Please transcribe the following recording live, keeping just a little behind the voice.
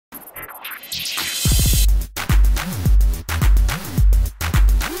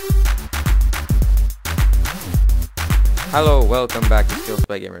Hello, welcome back to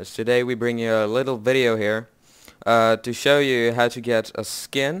SkillzByGamers. Today we bring you a little video here to show you how to get a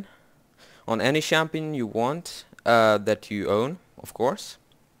skin on any champion you want that you own, of course,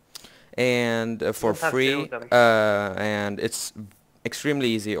 and for free, and it's extremely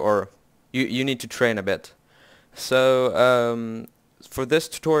easy, or you need to train a bit. So for this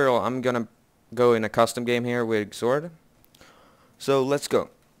tutorial I'm gonna go in a custom game here with Xord. So let's go.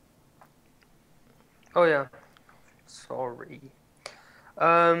 Oh yeah. Sorry.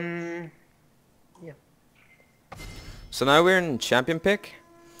 Yeah. So now we're in champion pick.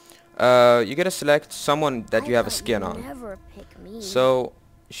 You gotta select someone that you have a skin on. So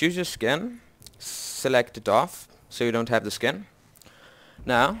choose your skin, select it off so you don't have the skin.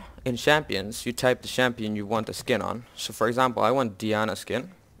 Now in champions you type the champion you want a skin on. So for example I want Diana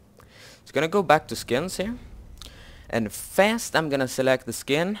skin. It's gonna go back to skins here. And fast I'm gonna select the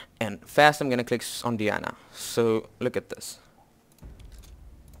skin, and fast I'm gonna click on Diana. So look at this.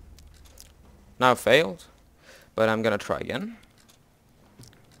 Now failed, but I'm gonna try again.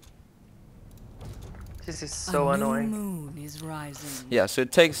 This is so annoying. Moon is rising. Yeah, so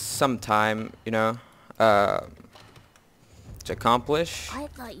it takes some time, you know, to accomplish. I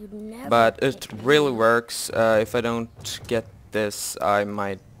thought you'd never But it really works. If I don't get this, I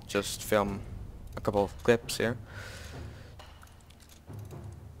might just film a couple of clips here.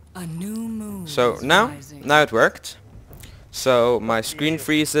 A new moon So is now rising. it worked. So my screen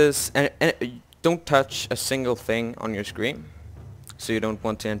freezes, and don't touch a single thing on your screen, so you don't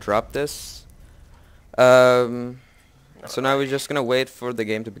want to interrupt this. So now we're just gonna wait for the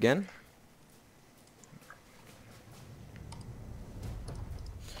game to begin.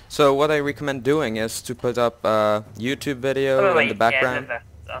 So what I recommend doing is to put up a YouTube video in the background.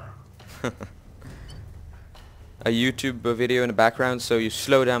 A YouTube video in the background, so you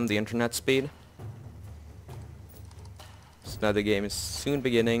slow down the internet speed. So now the game is soon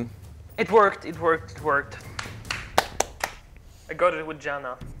beginning. It worked, it worked, it worked. I got it with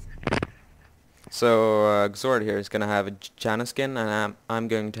Janna. So Xord here is gonna have a Janna skin, and I'm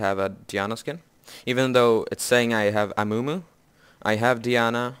going to have a Diana skin. Even though it's saying I have Amumu, I have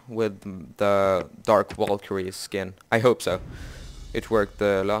Diana with the Dark Valkyrie skin. I hope so. It worked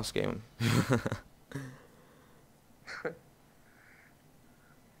the last game.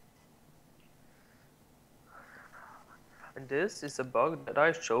 And this is a bug that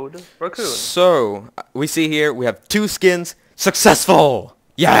I showed Raccoon. So we see here we have 2 skins successful.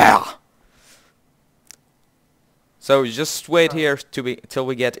 Yeah. So just wait here till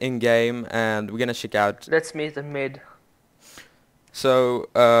we get in game, and we're gonna check out. Let's meet the mid. So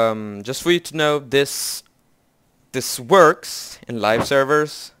just for you to know, this works in live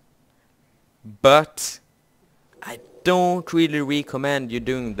servers, but I don't really recommend you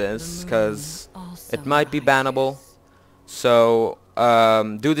doing this because it might be bannable. So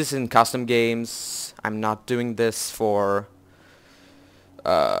do this in custom games. I'm not doing this for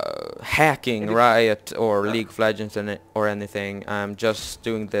hacking Riot or League of Legends or anything. I'm just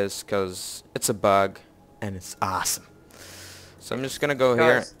doing this because it's a bug and it's awesome. So I'm just gonna go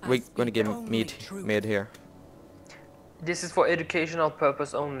here. We're gonna get mid here. This is for educational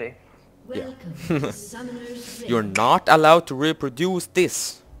purpose only. Yeah. You're not allowed to reproduce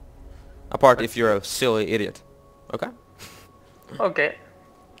this, apart if you're a silly idiot. Okay. Okay.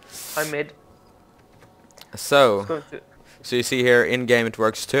 I mid. So you see here in game it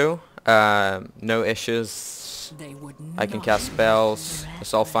works too. No issues. I can cast spells.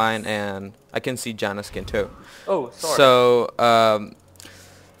 It's all fine, and I can see Janna skin too. Oh, sorry. So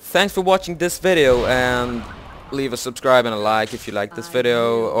thanks for watching this video, and leave a subscribe and a like if you like this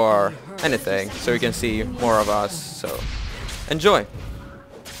video or anything, so you can see more of us. So enjoy.